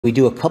We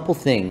do a couple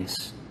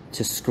things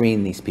to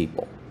screen these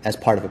people as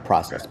part of a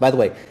process. By the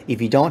way,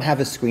 if you don't have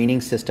a screening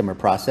system or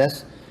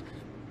process,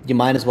 you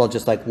might as well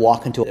just like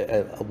walk into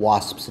a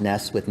wasp's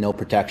nest with no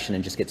protection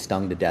and just get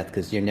stung to death,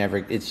 because you're never,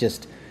 it's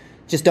just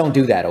don't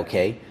do that,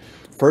 okay?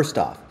 First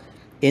off,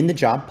 in the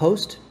job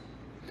post,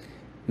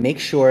 make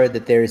sure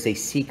that there is a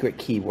secret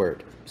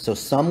keyword. So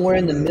somewhere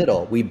in the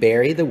middle, we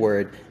bury the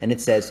word and it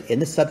says in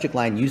the subject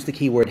line, use the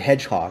keyword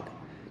hedgehog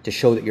to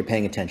show that you're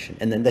paying attention.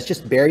 And then that's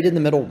just buried in the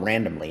middle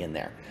randomly in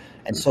there.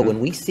 And so when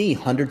we see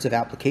hundreds of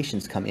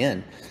applications come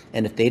in,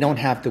 and if they don't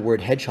have the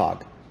word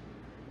hedgehog,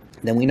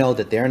 then we know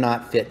that they're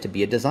not fit to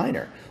be a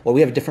designer. Or we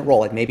have a different role,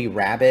 like maybe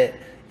rabbit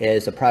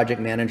is a project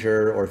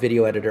manager or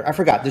video editor. I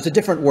forgot, there's a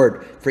different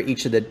word for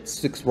each of the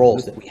 6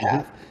 roles that we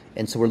have.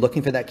 And so we're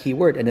looking for that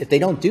keyword. And if they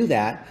don't do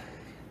that,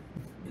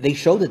 they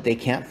show that they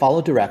can't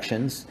follow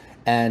directions.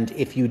 And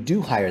if you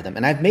do hire them,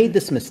 and I've made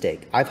this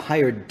mistake, I've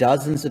hired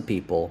dozens of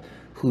people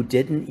who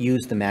didn't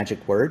use the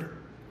magic word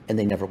and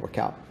they never work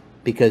out,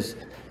 because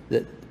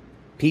the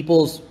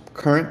people's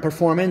current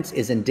performance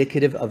is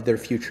indicative of their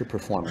future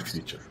performance.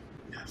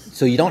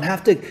 So you don't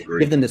have to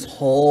give them this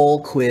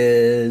whole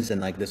quiz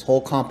and like this whole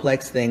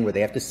complex thing where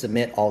they have to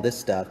submit all this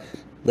stuff.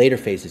 Later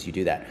phases you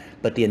do that.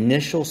 But the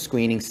initial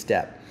screening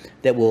step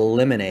that will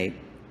eliminate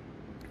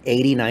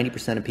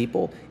 80–90% of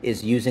people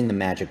is using the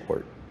magic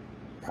word.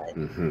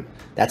 Right?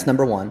 That's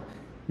number one.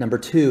 Number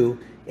two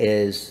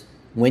is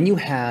when you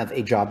have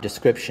a job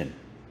description,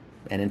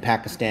 and in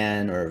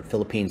Pakistan or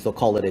Philippines, they'll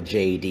call it a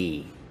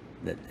JD.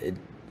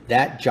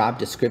 That job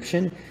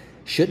description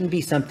shouldn't be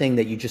something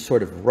that you just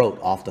sort of wrote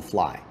off the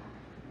fly.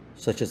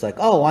 Such as like,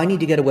 oh, I need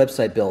to get a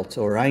website built,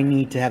 or I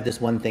need to have this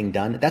one thing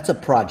done. That's a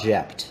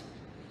project.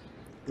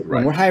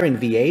 When we're hiring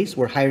VAs,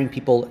 we're hiring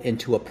people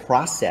into a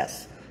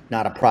process,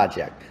 not a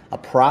project. A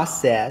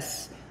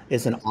process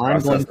is an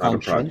ongoing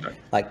function,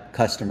 like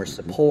customer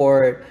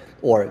support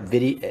or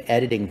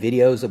editing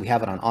videos that we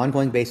have on an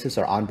ongoing basis,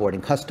 or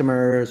onboarding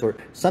customers, or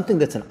something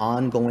that's an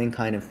ongoing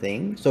kind of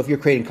thing. So if you're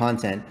creating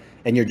content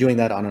and you're doing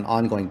that on an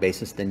ongoing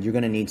basis, then you're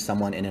going to need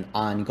someone in an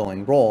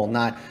ongoing role,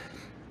 not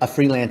a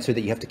freelancer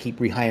that you have to keep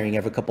rehiring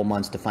every couple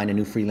months to find a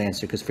new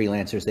freelancer, because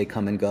freelancers, they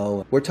come and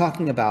go. We're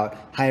talking about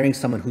hiring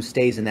someone who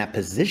stays in that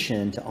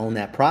position to own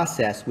that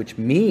process, which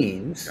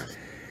means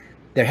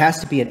there has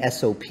to be an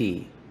SOP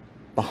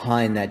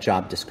behind that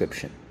job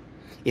description.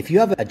 If you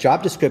have a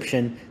job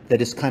description that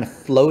is kind of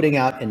floating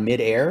out in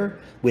midair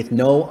with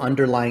no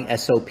underlying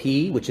SOP,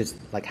 which is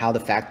like how the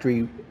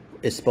factory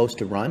is supposed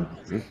to run,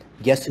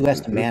 guess who has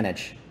to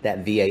manage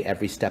that VA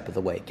every step of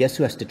the way? Guess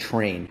who has to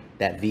train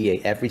that VA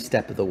every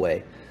step of the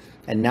way?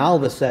 And now all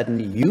of a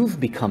sudden you've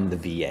become the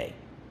VA,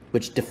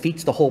 which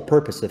defeats the whole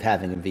purpose of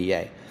having a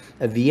VA.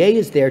 A VA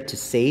is there to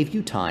save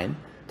you time,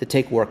 to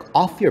take work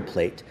off your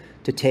plate,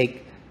 to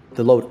take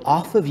the load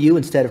off of you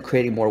instead of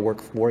creating more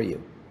work for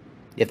you.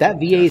 If that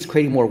VA is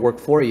creating more work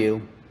for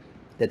you,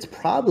 that's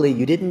probably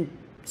you didn't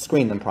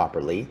screen them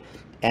properly,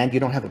 and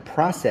you don't have a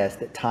process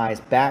that ties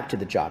back to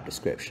the job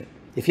description.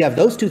 If you have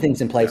those two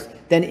things in place,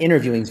 then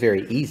interviewing is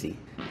very easy.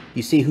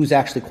 You see who's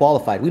actually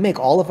qualified. We make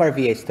all of our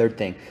VAs, third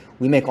thing,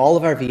 we make all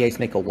of our VAs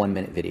make a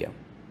 1-minute video.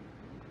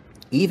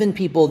 Even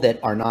people that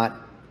are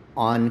not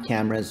on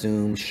camera,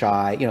 Zoom,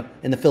 shy, you know,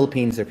 in the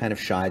Philippines, they're kind of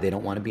shy. They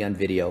don't want to be on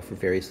video for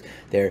various,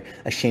 they're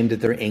ashamed of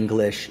their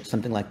English,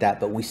 something like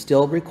that. But we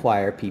still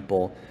require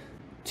people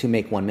to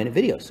make 1-minute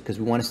videos, because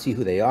we want to see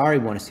who they are. We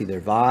want to see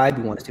their vibe.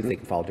 We want to see if they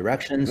can follow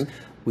directions.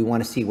 We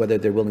want to see whether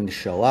they're willing to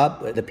show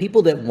up. The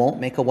people that won't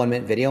make a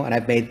 1-minute video, and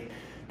I've made,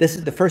 this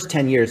is the first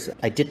 10 years,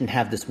 I didn't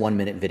have this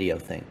 1-minute video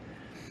thing.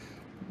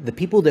 The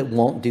people that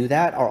won't do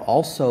that are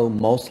also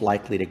most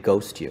likely to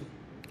ghost you.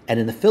 And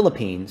in the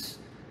Philippines,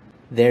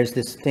 there's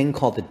this thing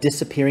called the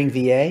disappearing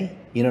VA.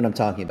 You know what I'm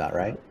talking about,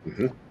 right?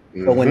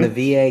 So when the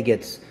VA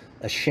gets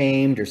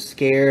ashamed or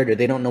scared or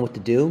they don't know what to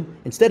do,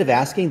 instead of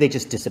asking, they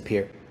just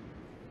disappear.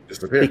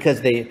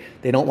 Because they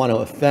don't want to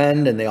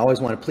offend, and they always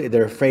want to please.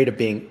 They're afraid of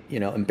being, you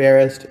know,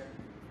 embarrassed.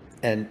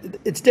 And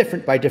it's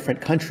different by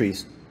different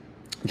countries.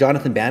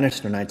 Jonathan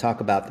Bannister and I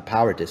talk about the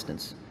power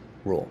distance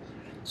rule.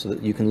 So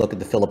that you can look at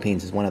the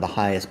Philippines as one of the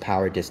highest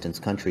power distance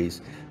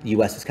countries. The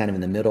US is kind of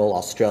in the middle.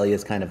 Australia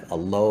is kind of a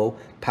low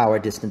power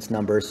distance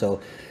number. So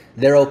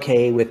they're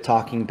okay with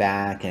talking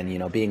back and, you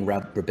know, being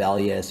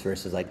rebellious,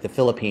 versus like the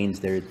Philippines,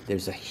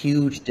 there's a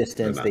huge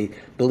distance. They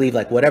believe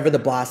like whatever the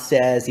boss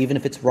says, even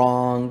if it's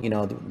wrong, you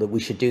know, that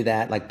we should do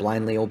that, like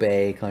blindly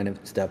obey kind of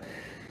stuff.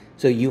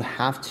 So you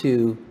have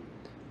to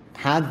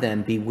have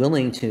them be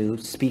willing to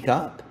speak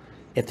up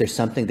if there's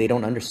something they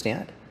don't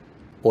understand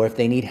or if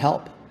they need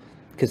help.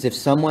 Because if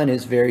someone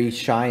is very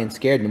shy and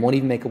scared and won't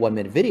even make a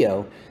 1-minute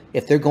video,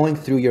 if they're going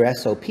through your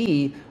SOP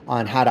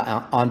on how to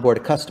onboard a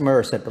customer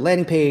or set up a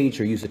landing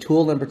page or use a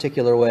tool in a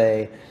particular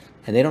way,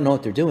 and they don't know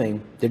what they're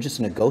doing, they're just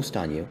going to ghost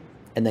on you.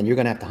 And then you're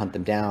going to have to hunt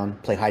them down,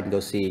 play hide and go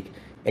seek,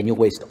 and you'll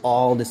waste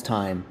all this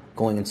time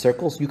going in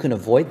circles. You can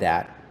avoid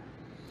that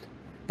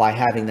by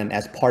having them,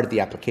 as part of the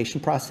application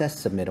process,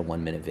 submit a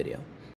 1-minute video.